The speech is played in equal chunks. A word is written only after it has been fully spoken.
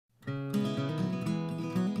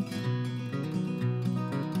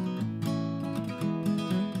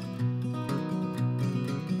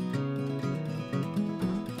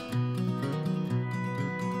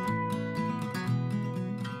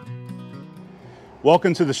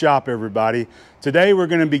Welcome to the shop, everybody. Today we're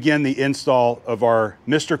going to begin the install of our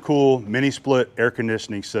Mr. Cool mini split air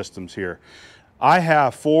conditioning systems here. I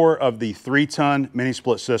have 4 of the 3-ton mini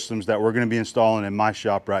split systems that we're going to be installing in my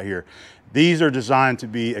shop right here. These are designed to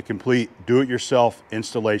be a complete do-it-yourself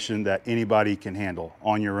installation that anybody can handle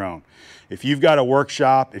on your own. If you've got a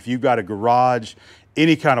workshop, if you've got a garage,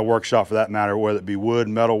 any kind of workshop for that matter, whether it be wood,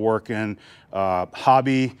 metal working,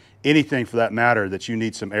 hobby, anything for that matter that you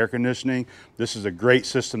need some air conditioning, this is a great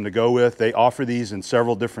system to go with. They offer these in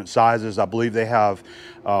several different sizes. I believe they have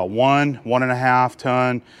 1, 1.5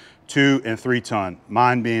 ton, 2 and 3 ton,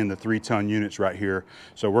 mine being the 3-ton units right here.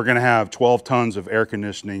 So we're gonna have 12 tons of air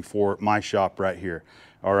conditioning for my shop right here.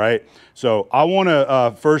 All right, so I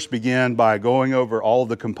wanna first begin by going over all of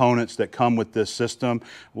the components that come with this system.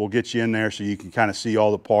 We'll get you in there so you can kind of see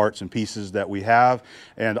all the parts and pieces that we have,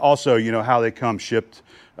 and also, you know, how they come shipped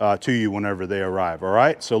to you whenever they arrive. All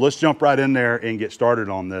right, so let's jump right in there and get started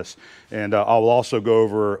on this. And I'll also go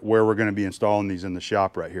over where we're gonna be installing these in the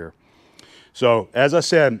shop right here. So as I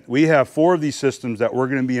said, we have 4 of these systems that we're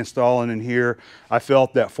going to be installing in here. I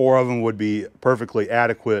felt that 4 of them would be perfectly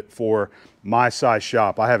adequate for my size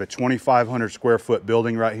shop. I have a 2,500 square foot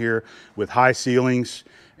building right here with high ceilings,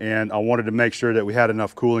 and I wanted to make sure that we had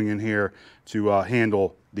enough cooling in here to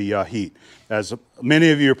handle the heat. As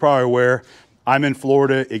many of you are probably aware, I'm in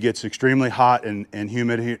Florida. It gets extremely hot and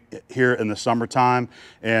humid here in the summertime,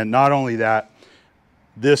 and not only that,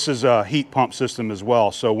 this is a heat pump system as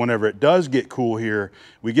well. So whenever it does get cool here,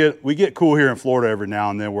 we get cool here in Florida every now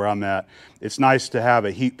and then where I'm at. It's nice to have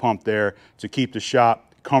a heat pump there to keep the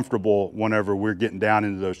shop comfortable whenever we're getting down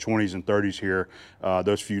into those 20s and 30s here,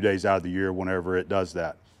 those few days out of the year whenever it does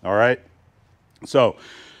that. All right. So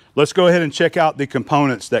let's go ahead and check out the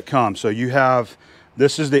components that come. So you have,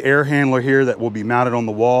 this is the air handler here that will be mounted on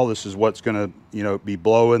the wall. This is what's going to, you know, be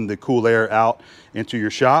blowing the cool air out into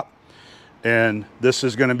your shop. And this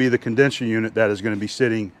is going to be the condenser unit that is going to be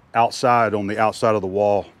sitting outside on the outside of the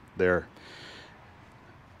wall there.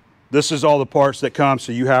 This is all the parts that come.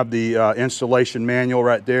 So you have the installation manual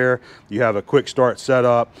right there. You have a quick start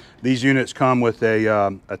setup. These units come with a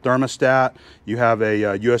thermostat. You have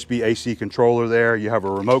a USB AC controller there. You have a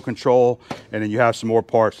remote control, and then you have some more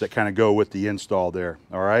parts that kind of go with the install there.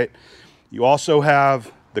 All right. You also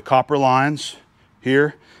have the copper lines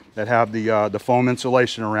here that have the foam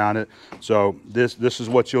insulation around it. So this is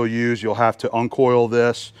what you'll use. You'll have to uncoil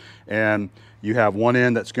this, and you have one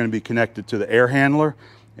end that's going to be connected to the air handler,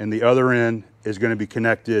 and the other end is going to be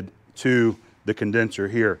connected to the condenser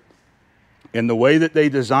here. And the way that they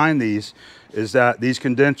design these is that these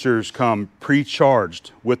condensers come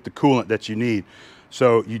pre-charged with the coolant that you need.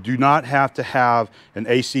 So you do not have to have an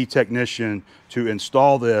AC technician to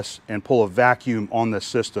install this and pull a vacuum on the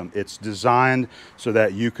system. It's designed so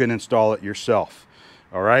that you can install it yourself.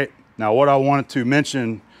 All right. Now, what I wanted to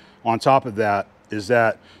mention on top of that is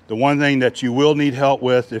that the one thing that you will need help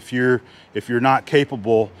with if you're not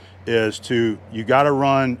capable is you got to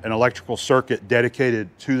run an electrical circuit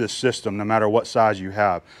dedicated to the system, no matter what size you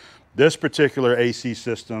have. This particular AC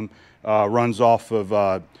system runs off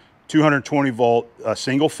of 220 volt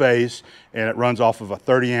single phase, and it runs off of a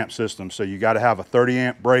 30 amp system. So you got to have a 30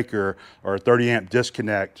 amp breaker or a 30 amp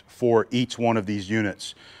disconnect for each one of these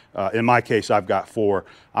units. In my case, I've got 4.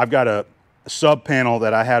 I've got a sub panel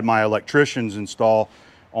that I had my electricians install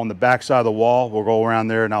on the back side of the wall. We'll go around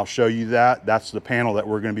there and I'll show you that. That's the panel that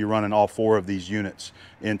we're going to be running all 4 of these units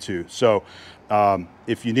into. So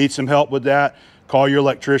if you need some help with that, call your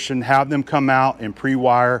electrician, have them come out and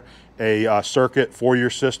pre-wire a circuit for your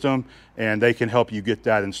system, and they can help you get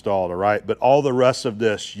that installed. All right, but all the rest of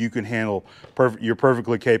this you can handle. You're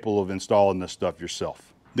perfectly capable of installing this stuff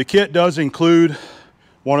yourself. The kit does include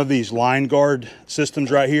one of these line guard systems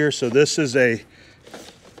right here. So this is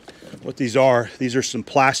what these are some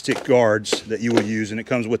plastic guards that you would use, and it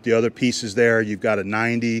comes with the other pieces there. You've got a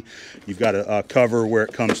 90, you've got a cover where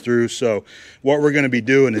it comes through. So what we're going to be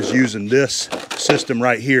doing is using this system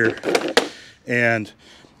right here. And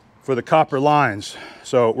for the copper lines,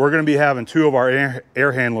 so we're going to be having 2 of our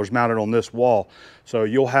air handlers mounted on this wall. So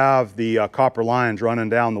you'll have the copper lines running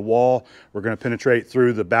down the wall. We're going to penetrate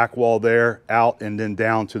through the back wall there, out, and then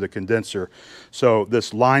down to the condenser. So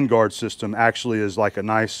this line guard system actually is like a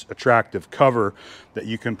nice attractive cover that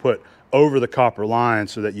you can put over the copper line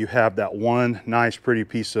so that you have that one nice pretty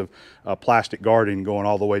piece of plastic guarding going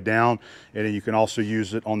all the way down. And then you can also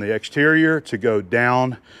use it on the exterior to go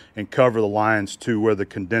down and cover the lines to where the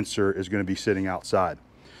condenser is going to be sitting outside.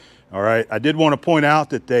 All right, I did want to point out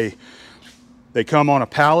that they come on a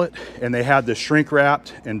pallet, and they have this shrink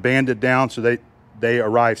wrapped and banded down so they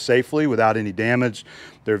arrive safely without any damage.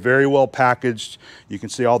 They're very well packaged. You can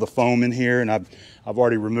see all the foam in here, and I've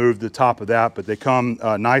already removed the top of that, but they come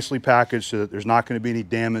nicely packaged so that there's not going to be any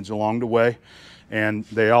damage along the way. And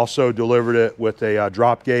they also delivered it with a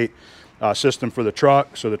drop gate system for the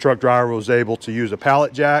truck, so the truck driver was able to use a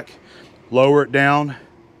pallet jack, lower it down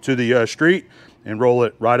to the street, and roll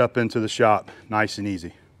it right up into the shop, nice and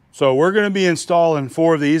easy. So we're going to be installing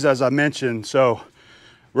 4 of these, as I mentioned. So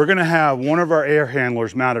we're going to have one of our air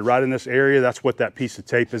handlers mounted right in this area. That's what that piece of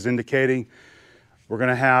tape is indicating. We're going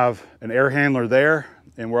to have an air handler there,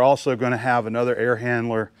 and we're also going to have another air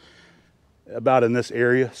handler about in this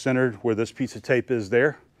area, centered where this piece of tape is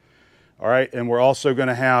there. All right, and we're also going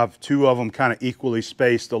to have 2 of them kind of equally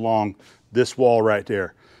spaced along this wall right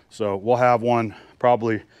there. So we'll have one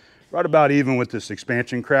probably right about even with this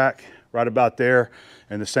expansion crack, right about there.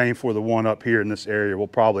 And the same for the one up here in this area. We'll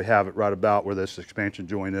probably have it right about where this expansion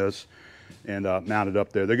joint is, and mounted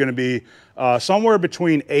up there. They're going to be somewhere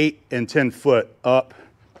between 8 and 10 foot up,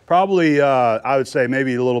 probably I would say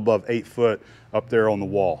maybe a little above 8 foot up there on the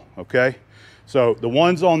wall. Okay, so the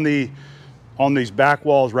ones on these back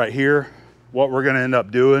walls right here, what we're going to end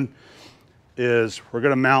up doing is we're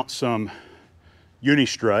going to mount some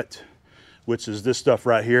uni-strut, which is this stuff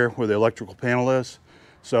right here where the electrical panel is.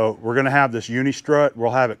 So we're going to have this uni-strut,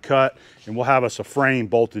 we'll have it cut, and we'll have us a frame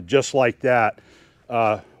bolted just like that,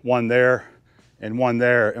 one there and one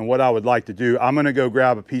there. And what I would like to do, I'm going to go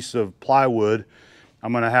grab a piece of plywood,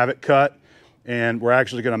 I'm going to have it cut, and we're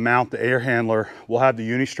actually going to mount the air handler. We'll have the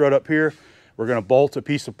uni-strut up here, we're going to bolt a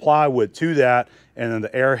piece of plywood to that, and then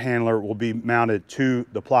the air handler will be mounted to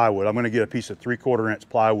the plywood. I'm going to get a piece of 3/4 inch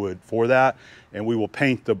plywood for that, and we will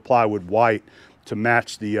paint the plywood white to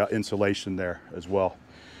match the insulation there as well.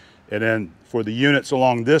 And then for the units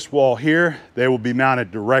along this wall here, they will be mounted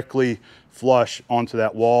directly flush onto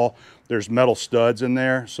that wall. There's metal studs in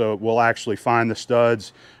there, so we'll actually find the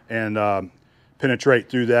studs and penetrate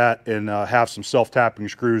through that and have some self-tapping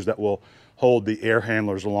screws that will hold the air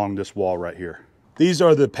handlers along this wall right here. These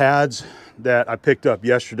are the pads that I picked up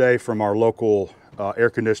yesterday from our local air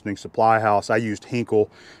conditioning supply house. I used Hinkle.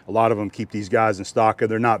 A lot of them keep these guys in stock, and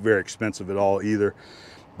they're not very expensive at all either.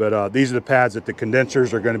 But these are the pads that the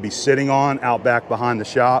condensers are going to be sitting on out back behind the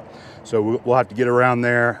shop. So we'll have to get around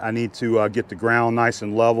there. I need to get the ground nice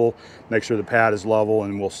and level, make sure the pad is level,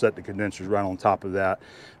 and we'll set the condensers right on top of that.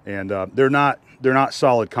 And they're not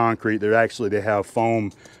solid concrete. They have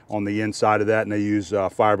foam on the inside of that, and they use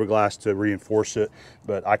fiberglass to reinforce it.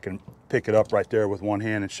 But I can pick it up right there with one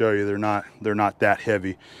hand and show you they're not that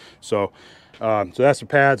heavy. So that's the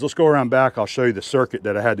pads. Let's go around back. I'll show you the circuit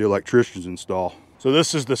that I had the electricians install. So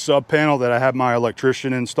this is the sub panel that I had my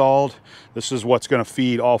electrician installed. This is what's going to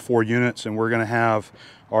feed all 4 units, and we're going to have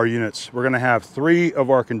our units. We're going to have 3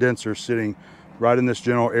 of our condensers sitting right in this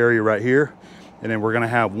general area right here, and then we're going to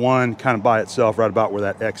have one kind of by itself right about where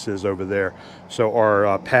that X is over there. So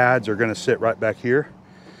our pads are going to sit right back here,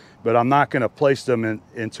 but I'm not going to place them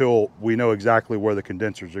until we know exactly where the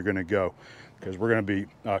condensers are going to go, because we're going to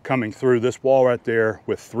be coming through this wall right there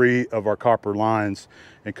with 3 of our copper lines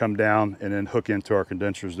and come down and then hook into our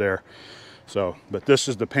condensers there. So, but this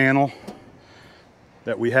is the panel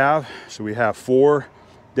that we have. So we have 4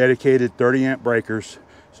 dedicated 30-amp breakers.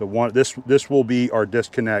 So this will be our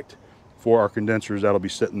disconnect for our condensers that'll be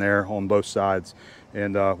sitting there on both sides,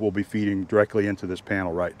 and we'll be feeding directly into this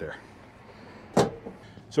panel right there.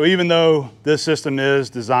 So even though this system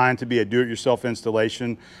is designed to be a do-it-yourself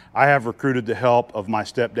installation, I have recruited the help of my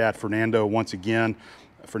stepdad, Fernando, once again.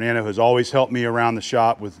 Fernando has always helped me around the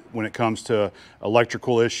shop when it comes to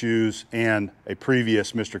electrical issues and a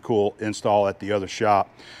previous Mr. Cool install at the other shop.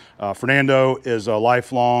 Fernando is a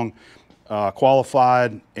lifelong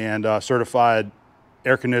qualified and certified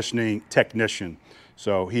air conditioning technician.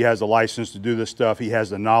 So he has a license to do this stuff. He has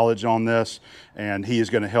the knowledge on this, and he is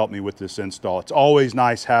going to help me with this install. It's always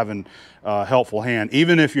nice having a helpful hand.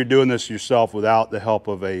 Even if you're doing this yourself without the help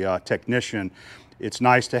of a technician, it's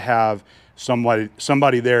nice to have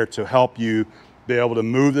somebody there to help you be able to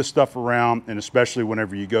move this stuff around, and especially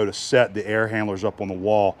whenever you go to set the air handlers up on the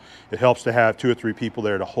wall, it helps to have 2 or 3 people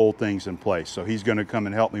there to hold things in place. So he's going to come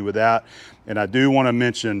and help me with that. And I do want to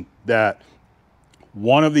mention that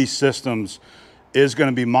one of these systems is going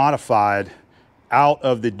to be modified out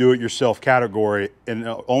of the do-it-yourself category, and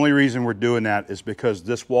the only reason we're doing that is because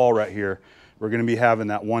this wall right here, we're going to be having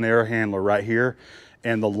that one air handler right here,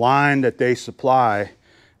 and the line that they supply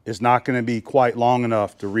is not going to be quite long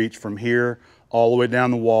enough to reach from here all the way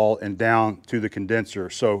down the wall and down to the condenser.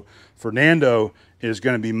 So Fernando is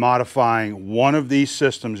going to be modifying one of these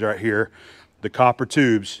systems right here, the copper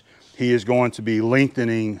tubes. He is going to be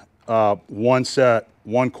lengthening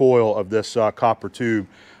one coil of this copper tube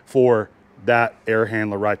for that air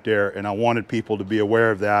handler right there. And I wanted people to be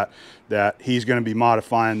aware of that he's going to be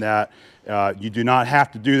modifying that. You do not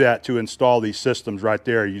have to do that to install these systems right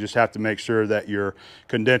there. You just have to make sure that your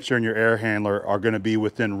condenser and your air handler are going to be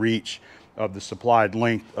within reach of the supplied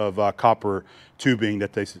length of copper tubing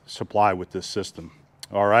that they supply with this system.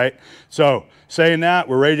 All right, so saying that,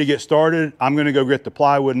 we're ready to get started. I'm going to go get the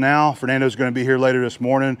plywood now. Fernando's going to be here later this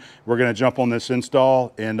morning. We're going to jump on this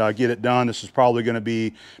install and get it done. This is probably going to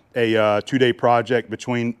be a 2-day project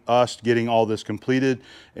between us getting all this completed,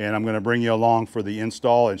 and I'm going to bring you along for the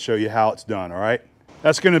install and show you how it's done. All right,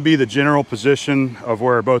 that's going to be the general position of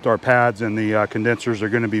where both our pads and the condensers are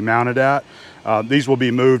going to be mounted at. These will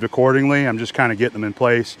be moved accordingly. I'm just kind of getting them in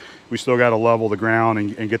place. We still got to level the ground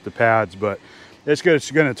and get the pads, but it's going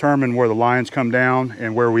to determine where the lines come down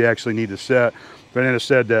and where we actually need to set. Fernando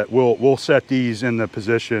said that we'll set these in the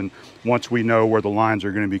position once we know where the lines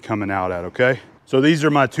are going to be coming out at, okay? So these are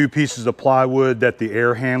my 2 pieces of plywood that the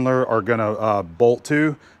air handler are going to bolt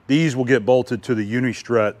to. These will get bolted to the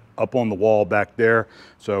uni-strut up on the wall back there.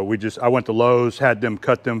 So I went to Lowe's, had them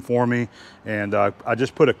cut them for me, and I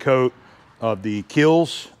just put a coat of the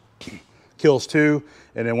Kills 2,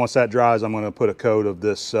 and then once that dries, I'm going to put a coat of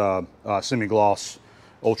this semi-gloss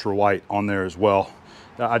ultra white on there as well.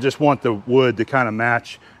 I just want the wood to kind of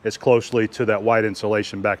match as closely to that white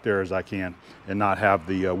insulation back there as I can and not have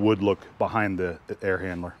the wood look behind the air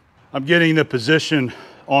handler. I'm getting the position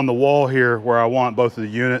on the wall here where I want both of the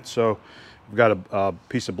units. So we've got a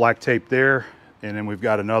piece of black tape there, and then we've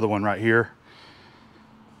got another one right here.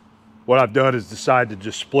 What I've done is decide to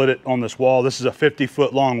just split it on this wall. This is a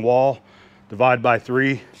 50-foot long wall, divide by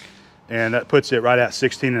 3, and that puts it right at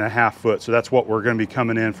 16.5 foot. So that's what we're going to be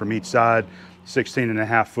coming in from each side,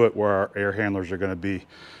 16.5 foot where our air handlers are going to be.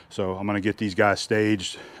 So I'm going to get these guys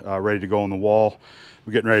staged, ready to go on the wall.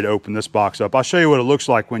 We're getting ready to open this box up. I'll show you what it looks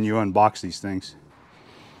like when you unbox these things.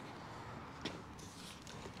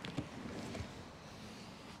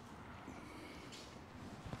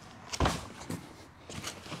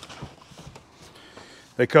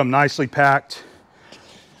 They come nicely packed.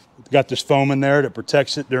 Got this foam in there that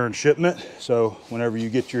protects it during shipment. So whenever you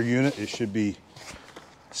get your unit, it should be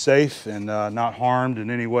safe and not harmed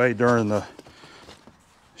in any way during the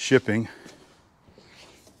shipping.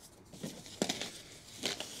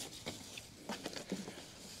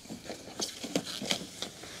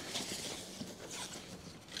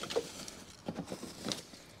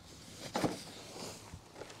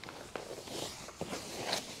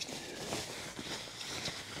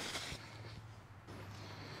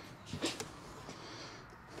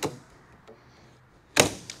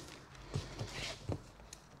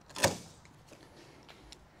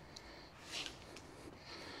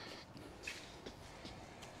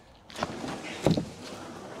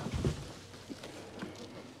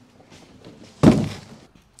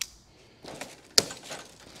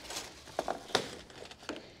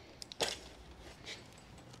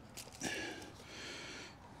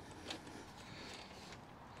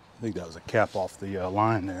 I think that was a cap off the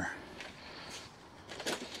line there.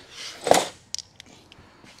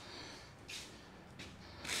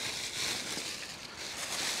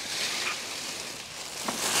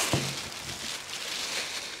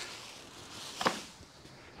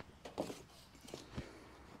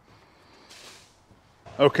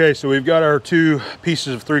 Okay, so we've got our 2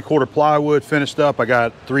 pieces of 3/4 plywood finished up. I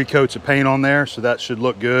got 3 coats of paint on there, so that should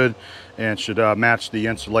look good and should match the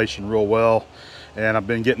insulation real well. And I've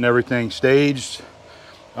been getting everything staged,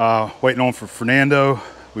 waiting on for Fernando.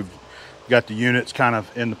 We've got the units kind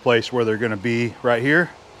of in the place where they're going to be right here.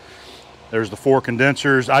 There's the 4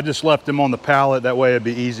 condensers. I just left them on the pallet. That way it'd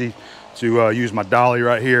be easy to use my dolly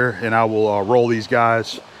right here, and I will roll these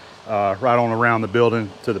guys right on around the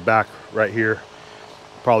building to the back right here.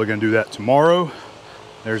 Probably going to do that tomorrow.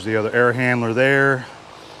 There's the other air handler there,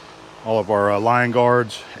 all of our line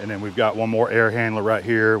guards, and then we've got one more air handler right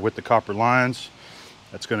here with the copper lines.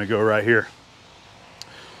 That's going to go right here.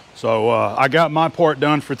 So I got my part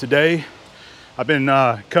done for today. I've been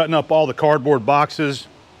cutting up all the cardboard boxes.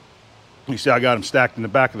 You see I got them stacked in the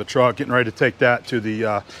back of the truck, getting ready to take that to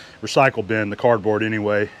the recycle bin, the cardboard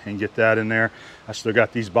anyway, and get that in there. I still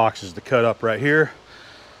got these boxes to cut up right here.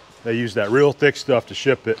 They use that real thick stuff to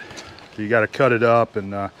ship it. So you got to cut it up,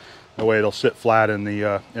 and that way it'll sit flat in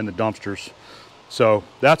the dumpsters. So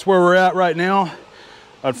that's where we're at right now.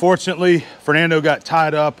 Unfortunately, Fernando got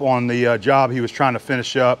tied up on the job he was trying to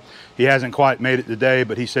finish up. He hasn't quite made it today,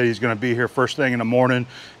 but he said he's going to be here first thing in the morning,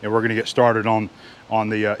 and we're going to get started on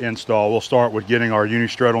the install. We'll start with getting our uni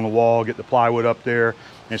strut on the wall, get the plywood up there,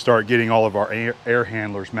 and start getting all of our air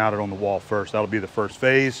handlers mounted on the wall first. That'll be the first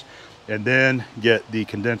phase, and then get the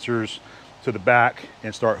condensers to the back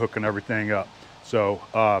and start hooking everything up. So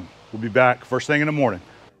we'll be back first thing in the morning.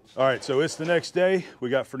 All right, so it's the next day. We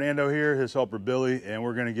got Fernando here, his helper Billy, and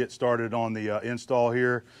we're gonna get started on the install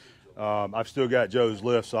here. I've still got Joe's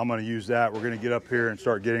lift, so I'm gonna use that. We're gonna get up here and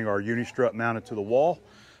start getting our uni-strut mounted to the wall.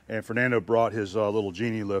 And Fernando brought his little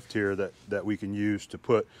genie lift here that we can use to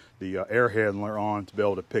put the air handler on to be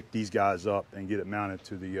able to pick these guys up and get it mounted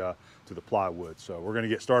to the plywood. So we're gonna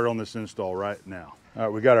get started on this install right now. All right,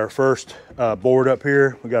 we got our first board up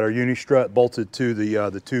here. We got our uni-strut bolted to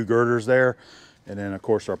the two girders there. And then of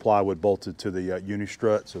course our plywood bolted to the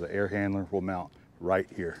uni-strut, so the air handler will mount right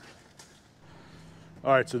here.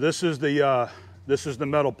 All right, so this is the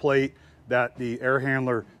metal plate that the air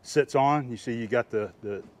handler sits on. You see you got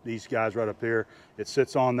these guys right up here. It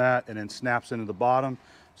sits on that and then snaps into the bottom.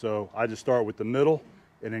 So I just start with the middle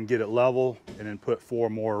and then get it level and then put 4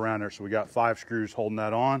 more around there. So we got 5 screws holding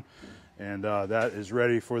that on, and that is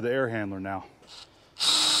ready for the air handler now.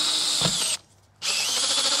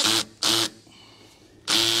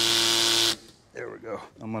 There we go.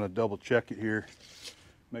 I'm gonna double check it here.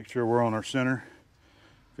 Make sure we're on our center.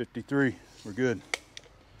 53, we're good.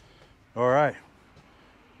 All right,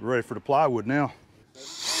 we're ready for the plywood now.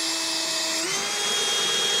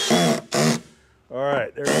 All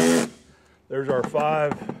right, there's our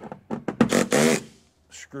 5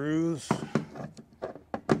 screws.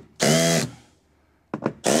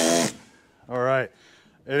 All right,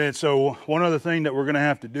 and then so one other thing that we're gonna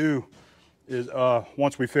have to do is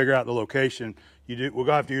once we figure out the location, we're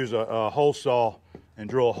gonna have to use a hole saw and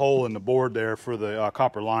drill a hole in the board there for the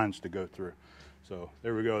copper lines to go through. So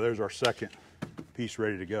there we go, there's our second piece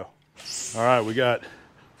ready to go. All right, we got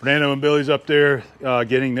Fernando and Billy's up there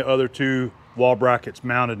getting the other 2 wall brackets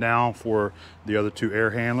mounted now for the other 2 air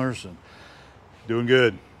handlers, and doing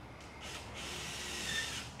good.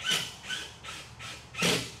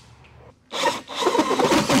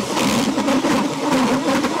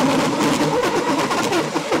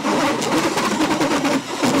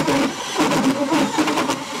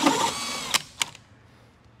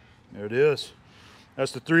 There it is.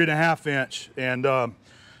 That's the 3.5 inch, and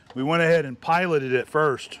we went ahead and piloted it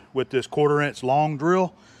first with this 1/4 inch long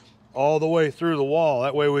drill all the way through the wall.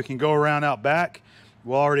 That way we can go around out back.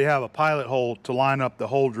 We'll already have a pilot hole to line up the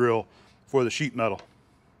hole drill for the sheet metal.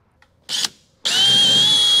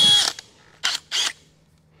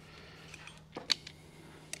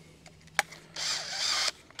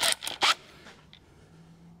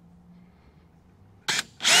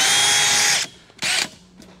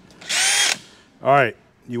 All right,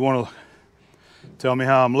 you want to tell me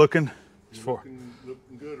how I'm looking? Looking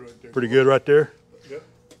good right there. Pretty good right there? Yep.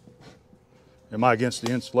 Am I against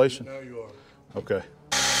the installation? Now you are. Okay.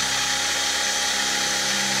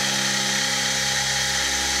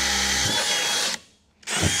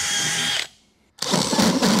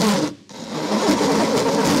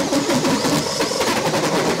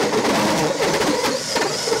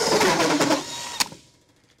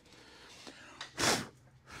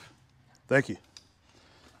 Thank you.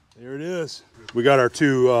 There it is. We got our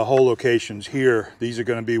 2 hole locations here. These are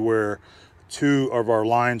going to be where 2 of our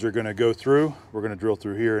lines are going to go through. We're going to drill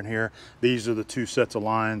through here and here. These are the 2 sets of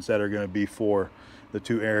lines that are going to be for the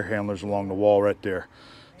 2 air handlers along the wall right there.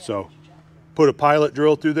 So put a pilot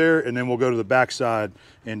drill through there, and then we'll go to the backside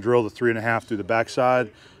and drill the 3.5 through the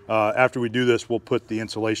backside. After we do this, we'll put the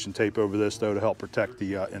insulation tape over this though to help protect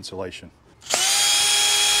the insulation.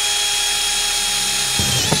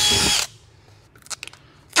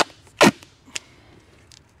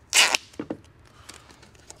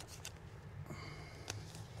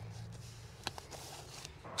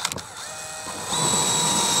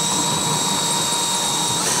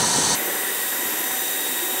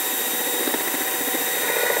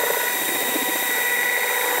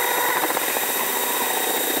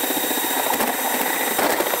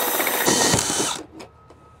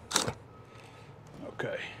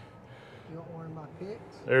 You don't want my picks?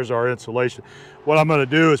 There's our insulation. What I'm gonna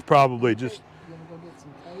do is probably just, You wanna go get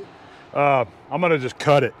some tape? I'm gonna just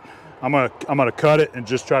cut it. I'm gonna cut it and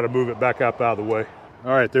just try to move it back up out of the way.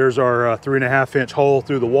 All right, there's our 3.5 inch hole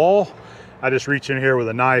through the wall. I just reach in here with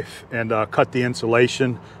a knife and cut the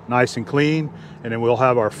insulation nice and clean, and then we'll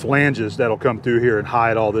have our flanges that'll come through here and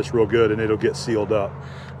hide all this real good, and it'll get sealed up.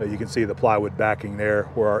 You can see the plywood backing there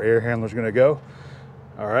where our air handler's gonna go.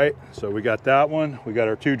 All right, so we got that one. We got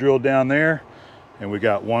our 2 drilled down there, and we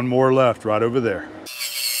got 1 more left right over there.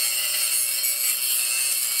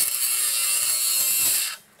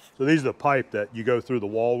 So these are the pipe that you go through the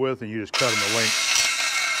wall with, and you just cut them a length.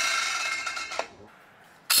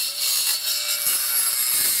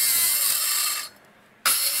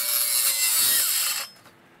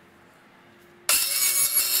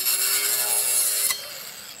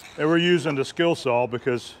 And we're using the skill saw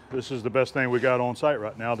because this is the best thing we got on site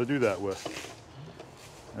right now to do that with.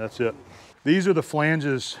 That's it. These are the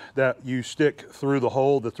flanges that you stick through the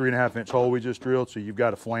hole, the 3.5 inch hole we just drilled. So you've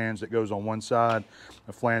got a flange that goes on one side,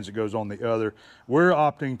 a flange that goes on the other. We're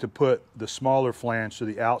opting to put the smaller flange to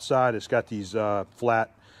the outside. It's got these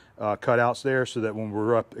flat cutouts there so that when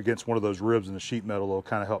we're up against one of those ribs in the sheet metal, it'll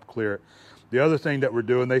kind of help clear it. The other thing that we're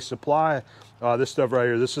doing, they supply this stuff right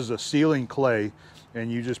here. This is a sealing clay,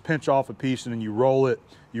 and you just pinch off a piece and then you roll it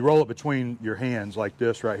between your hands like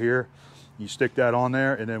this right here. You stick that on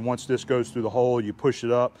there, and then once this goes through the hole, you push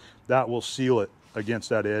it up. That will seal it against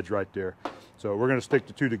that edge right there. So we're gonna stick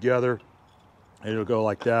the two together, and it'll go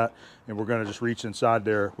like that. And we're gonna just reach inside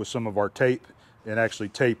there with some of our tape and actually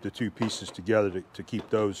tape the two pieces together to keep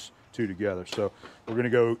those two together. So we're gonna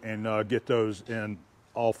go and get those in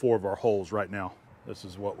all 4 of our holes right now. This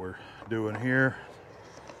is what we're doing here.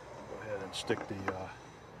 Go ahead and stick the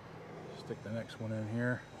next one in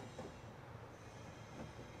here.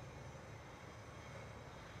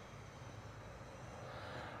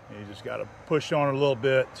 You just got to push on it a little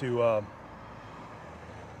bit to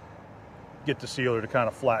get the sealer to kind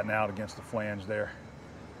of flatten out against the flange there.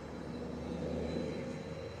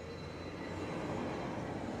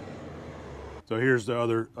 So here's the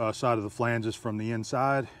other side of the flanges from the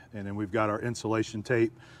inside, and then we've got our insulation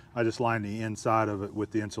tape. I just lined the inside of it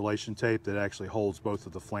with the insulation tape that actually holds both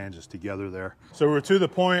of the flanges together there. So we're to the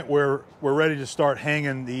point where we're ready to start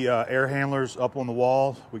hanging the air handlers up on the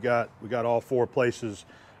wall. We got all 4 places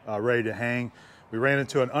ready to hang. We ran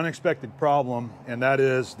into an unexpected problem, and that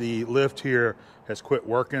is the lift here has quit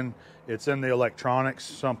working. It's in the electronics,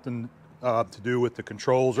 something to do with the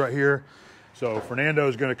controls right here. So Fernando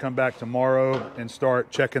is going to come back tomorrow and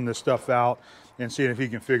start checking this stuff out and seeing if he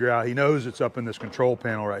can figure out. He knows it's up in this control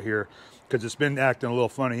panel right here because it's been acting a little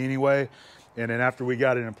funny anyway. And then after we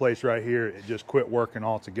got it in place right here, it just quit working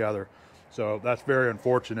altogether. So that's very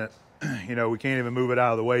unfortunate. You know, we can't even move it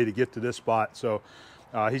out of the way to get to this spot. So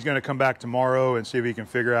he's going to come back tomorrow and see if he can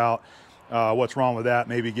figure out what's wrong with that,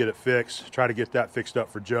 maybe get it fixed, try to get that fixed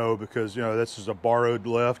up for Joe, because, you know, this is a borrowed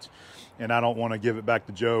lift and I don't want to give it back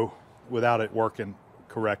to Joe without it working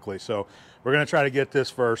correctly. So we're going to try to get this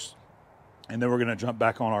first, and then we're going to jump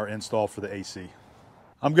back on our install for the AC.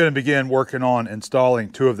 I'm going to begin working on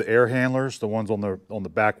installing 2 of the air handlers, the ones on the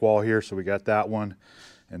back wall here. So we got that one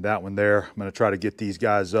and that one there. I'm going to try to get these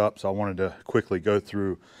guys up, so I wanted to quickly go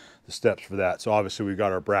through the steps for that. So obviously we've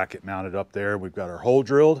got our bracket mounted up there. We've got our hole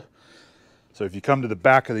drilled. So if you come to the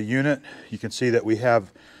back of the unit, you can see that we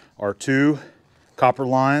have our 2 copper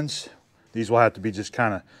lines. These will have to be just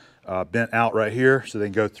kind of bent out right here so they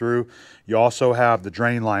can go through. You also have the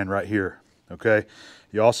drain line right here, okay?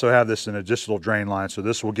 You also have this an additional drain line, so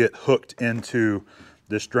this will get hooked into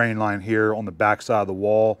this drain line here on the back side of the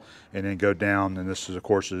wall and then go down, and this is, of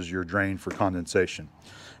course, is your drain for condensation.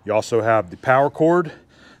 You also have the power cord.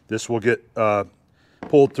 This will get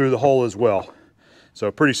pulled through the hole as well. So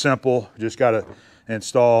pretty simple. You just got to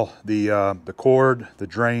install the cord, the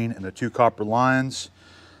drain, and the 2 copper lines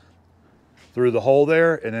through the hole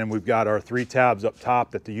there, and then we've got our 3 tabs up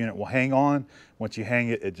top that the unit will hang on. Once you hang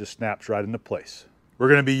it, it just snaps right into place. We're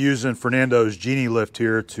going to be using Fernando's Genie lift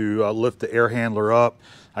here to lift the air handler up.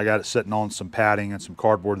 I got it sitting on some padding and some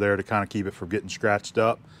cardboard there to kind of keep it from getting scratched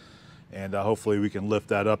up, and hopefully we can lift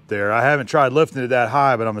that up there. I haven't tried lifting it that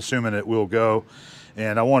high, but I'm assuming it will go.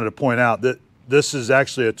 And I wanted to point out that this is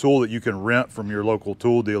actually a tool that you can rent from your local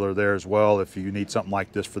tool dealer there as well if you need something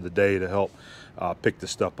like this for the day to help pick this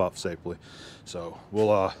stuff up safely. So we'll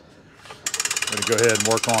gonna go ahead and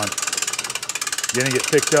work on getting it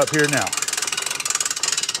picked up here now.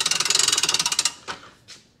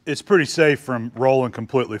 It's pretty safe from rolling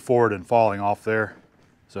completely forward and falling off there,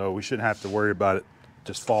 so we shouldn't have to worry about it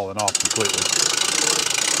just falling off completely.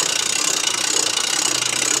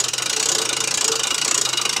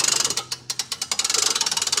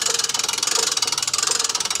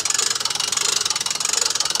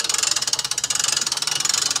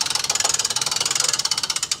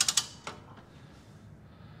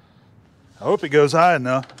 I hope it goes high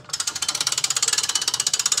enough.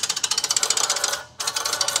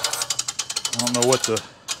 I don't know what the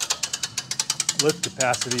lift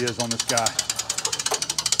capacity is on this guy.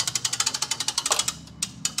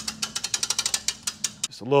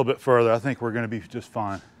 Just a little bit further. I think we're going to be just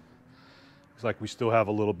fine. Looks like we still have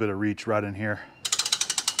a little bit of reach right in here.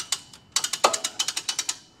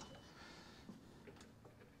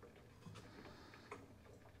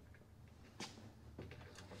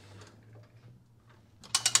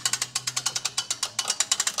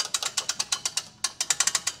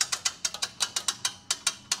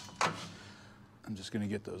 I'm just going to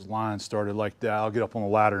get those lines started like that. I'll get up on the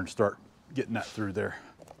ladder and start getting that through there.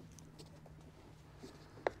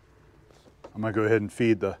 I'm going to go ahead and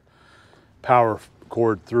feed the power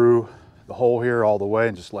cord through the hole here all the way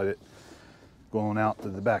and just let it go on out to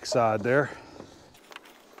the back side there.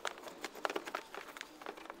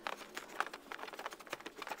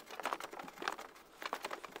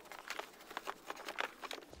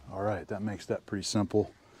 All right, that makes that pretty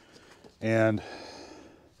simple. And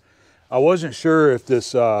I wasn't sure if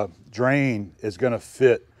this drain is going to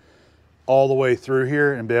fit all the way through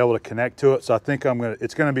here and be able to connect to it. So I think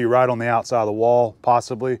it's going to be right on the outside of the wall,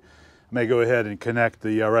 possibly. I may go ahead and connect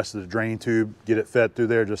the rest of the drain tube, get it fed through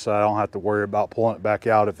there just so I don't have to worry about pulling it back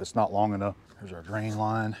out if it's not long enough. Here's our drain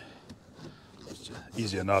line. It's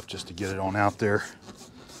easy enough just to get it on out there.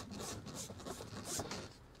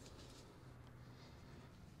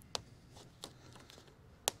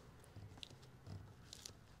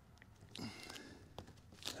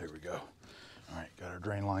 There we go. All right, got our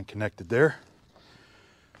drain line connected there.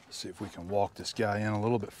 Let's see if we can walk this guy in a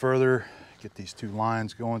little bit further, get these two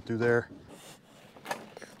lines going through there. All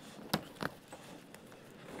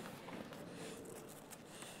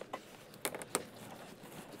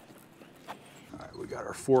right, we got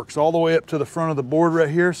our forks all the way up to the front of the board right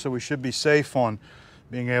here, so we should be safe on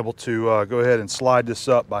being able to go ahead and slide this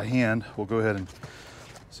up by hand. We'll go ahead and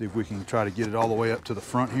see if we can try to get it all the way up to the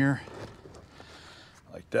front here,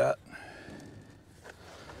 like that.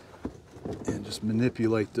 And just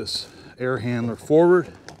manipulate this air handler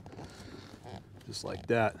forward, just like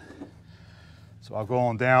that. So I'll go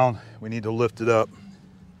on down. We need to lift it up.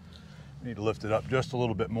 We need to lift it up just a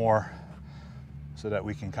little bit more so that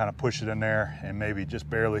we can kind of push it in there and maybe just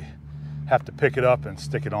barely have to pick it up and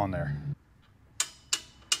stick it on there.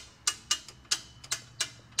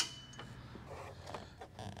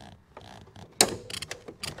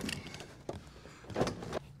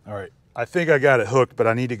 All right, I think I got it hooked, but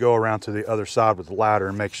I need to go around to the other side with the ladder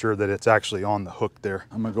and make sure that it's actually on the hook there.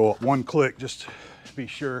 I'm gonna go up one click just to be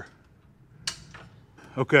sure.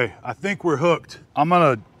 Okay, I think we're hooked. I'm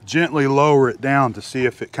gonna gently lower it down to see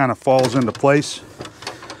if it kind of falls into place.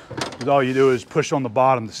 Because all you do is push on the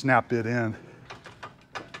bottom to snap it in.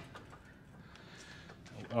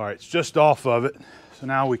 All right, it's just off of it. So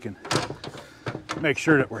now we can make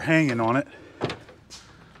sure that we're hanging on it.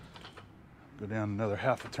 Go down another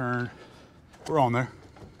half a turn. We're on there.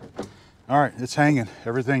 All right, it's hanging.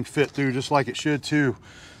 Everything fit through just like it should too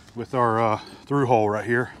with our through hole right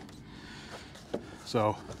here.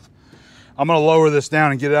 So I'm gonna lower this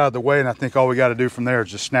down and get it out of the way, and I think all we gotta do from there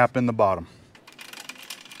is just snap in the bottom.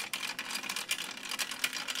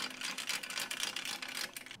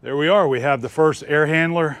 There we are. We have the first air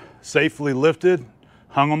handler safely lifted,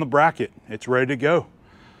 hung on the bracket. It's ready to go.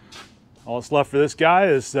 All that's left for this guy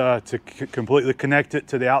is to completely connect it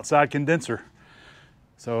to the outside condenser.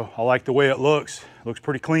 So I like the way it looks. It looks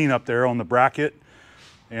pretty clean up there on the bracket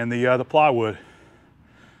and the plywood.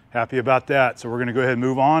 Happy about that. So we're gonna go ahead and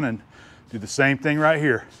move on and do the same thing right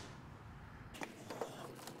here.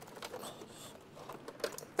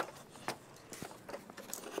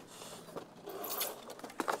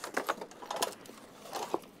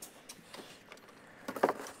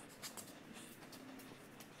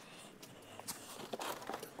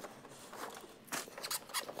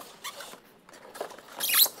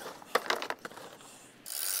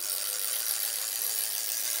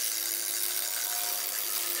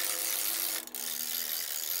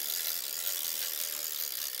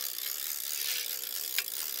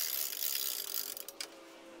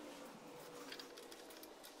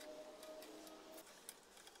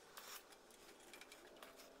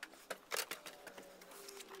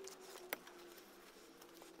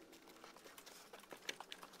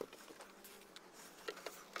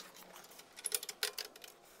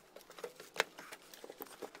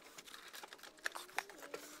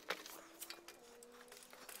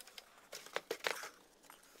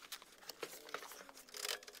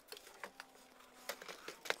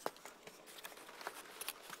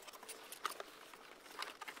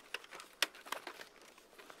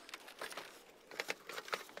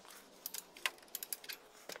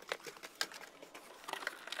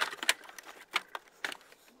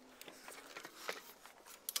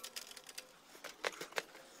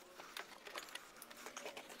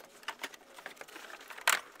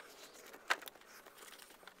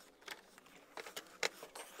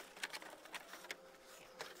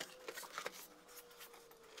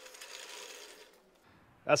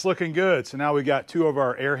 That's looking good. So now we got two of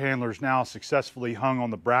our air handlers now successfully hung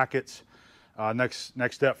on the brackets. Next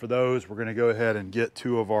step for those, we're gonna go ahead and get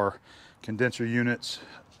two of our condenser units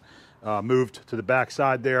moved to the back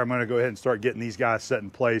side there. I'm going to go ahead and start getting these guys set in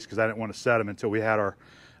place because I didn't want to set them until we had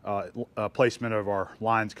our placement of our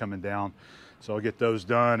lines coming down. So I'll get those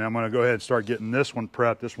done. I'm going to go ahead and start getting this one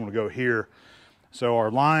prepped. This one will go here. So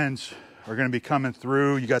our lines are going to be coming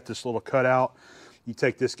through. You got this little cutout. You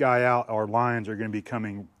take this guy out, our lines are going to be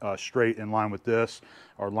coming straight in line with this.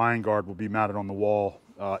 Our line guard will be mounted on the wall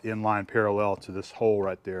in line parallel to this hole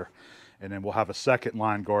right there. And then we'll have a second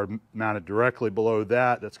line guard mounted directly below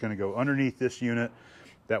that. That's going to go underneath this unit.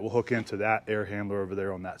 That will hook into that air handler over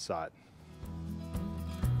there on that side.